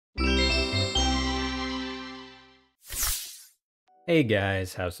Hey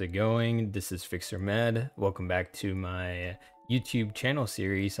guys, how's it going? This is Fixer Med. Welcome back to my YouTube channel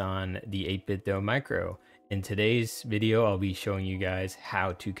series on the 8Bitdo micro. In today's video, I'll be showing you guys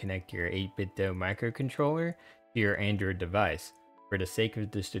how to connect your 8Bitdo microcontroller to your Android device. For the sake of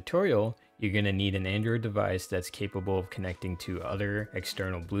this tutorial, you're going to need an Android device that's capable of connecting to other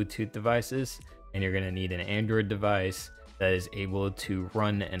external Bluetooth devices, and you're going to need an Android device that is able to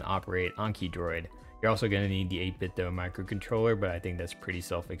run and operate AnkiDroid. You're also going to need the 8Bitdo microcontroller, but I think that's pretty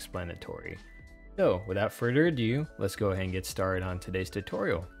self-explanatory. So without further ado, let's go ahead and get started on today's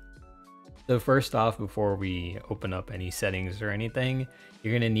tutorial. So first off, before we open up any settings or anything,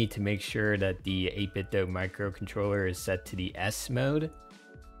 you're going to need to make sure that the 8Bitdo microcontroller is set to the S mode.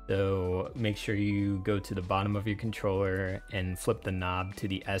 So make sure you go to the bottom of your controller and flip the knob to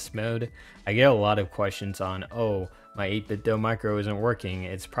the S mode. I get a lot of questions on, oh, my 8Bitdo micro isn't working.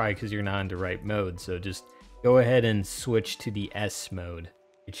 It's probably because you're not in the right mode. So just go ahead and switch to the S mode.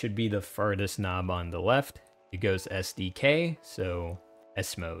 It should be the farthest knob on the left. It goes SDK, so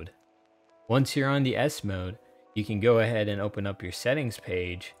S mode. Once you're on the S mode, you can go ahead and open up your settings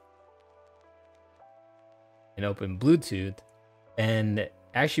page and open Bluetooth. And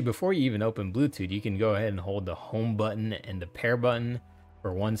actually, before you even open Bluetooth, you can go ahead and hold the home button and the pair button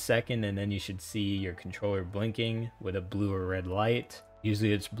for 1 second, and then you should see your controller blinking with a blue or red light.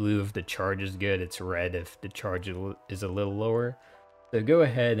 Usually it's blue if the charge is good, it's red if the charge is a little lower. So go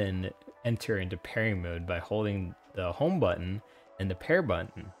ahead and enter into pairing mode by holding the home button and the pair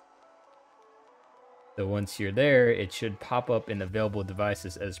button. So once you're there, it should pop up in available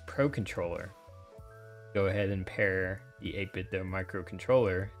devices as Pro Controller. Go ahead and pair the 8Bitdo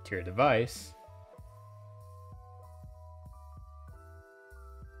microcontroller to your device.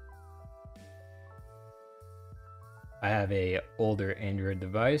 I have a older Android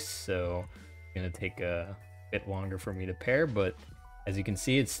device, so it's going to take a bit longer for me to pair, but as you can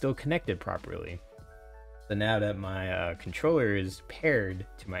see, it's still connected properly. So now that my controller is paired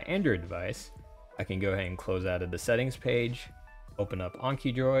to my Android device, I can go ahead and close out of the settings page, open up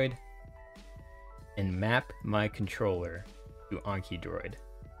AnkiDroid, and map my controller to AnkiDroid.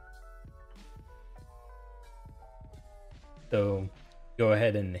 So go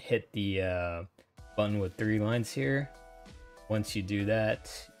ahead and hit the button with 3 lines here. Once you do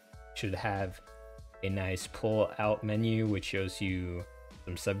that, you should have a nice pull out menu which shows you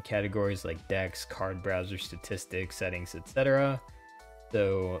some subcategories like DeX, card browser, statistics, settings, etc.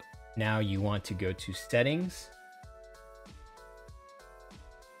 So now you want to go to settings.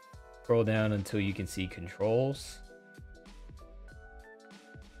 Scroll down until you can see controls.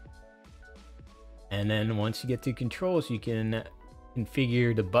 And then once you get to controls, you can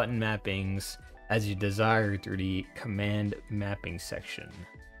configure the button mappings as you desire through the command mapping section.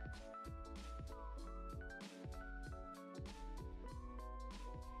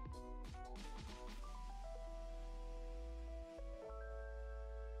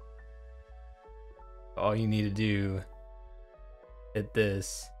 All you need to do, hit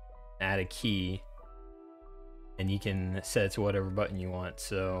this, add a key, and you can set it to whatever button you want.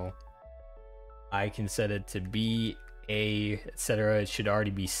 So I can set it to B, A, etc. It should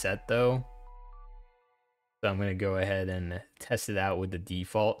already be set though. So I'm going to go ahead and test it out with the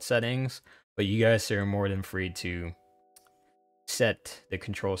default settings, but you guys are more than free to set the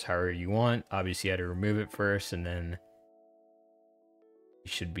controls however you want. Obviously you had to remove it first, and then you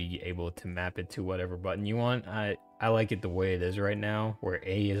should be able to map it to whatever button you want. I like it the way it is right now, where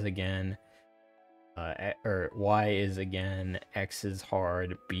A is again, or Y is again, X is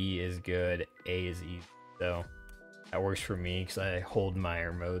hard, B is good, A is easy. So that works for me because I hold my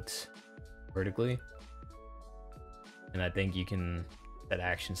remotes vertically. And I think you can set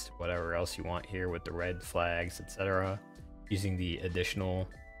actions to whatever else you want here with the red flags, etc. using the additional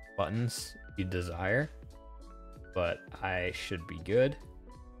buttons you desire. But I should be good.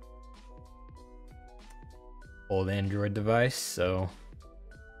 Old Android device, so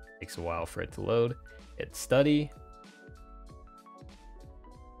it takes a while for it to load. Hit study.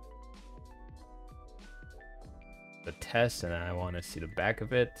 The test, and I want to see the back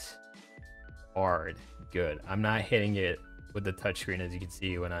of it. Hard, good. I'm not hitting it with the touchscreen, as you can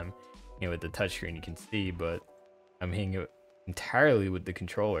see. When I'm hitting it with the touchscreen, you can see, but I'm hitting it entirely with the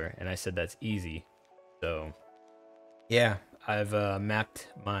controller, and I said that's easy. So yeah, I've mapped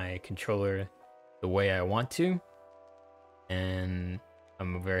my controller the way I want to, and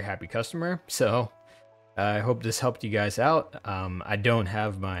I'm a very happy customer. So I hope this helped you guys out. I don't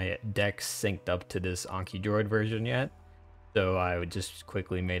have my DeX synced up to this AnkiDroid version yet, so I would just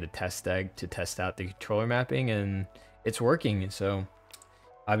quickly made a test egg to test out the controller mapping, and it's working. So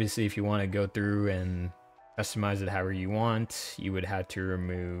obviously if you want to go through and customize it however you want. You would have to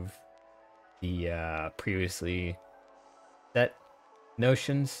remove the previously set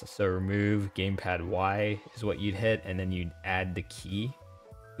notions. So remove gamepad Y is what you'd hit, and then you'd add the key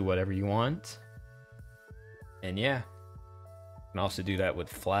to whatever you want. And yeah, you can also do that with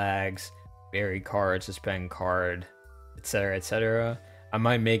flags, bury card, suspend card, etc., etc. I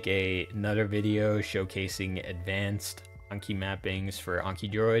might make another video showcasing advanced Anki mappings for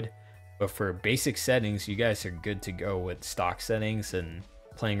AnkiDroid, but for basic settings, you guys are good to go with stock settings and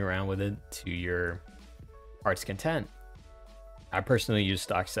playing around with it to your heart's content. I personally use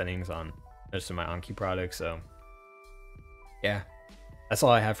stock settings on most of my Anki products, so yeah. That's all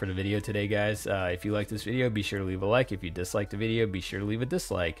I have for the video today, guys. If you like this video, be sure to leave a like. If you dislike the video, be sure to leave a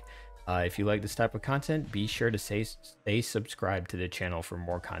dislike. If you like this type of content, be sure to stay subscribed to the channel for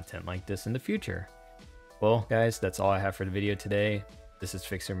more content like this in the future. Well, guys, that's all I have for the video today. This is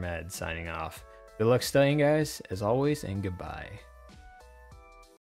Fixer Med signing off. Good luck studying, guys, as always, and goodbye.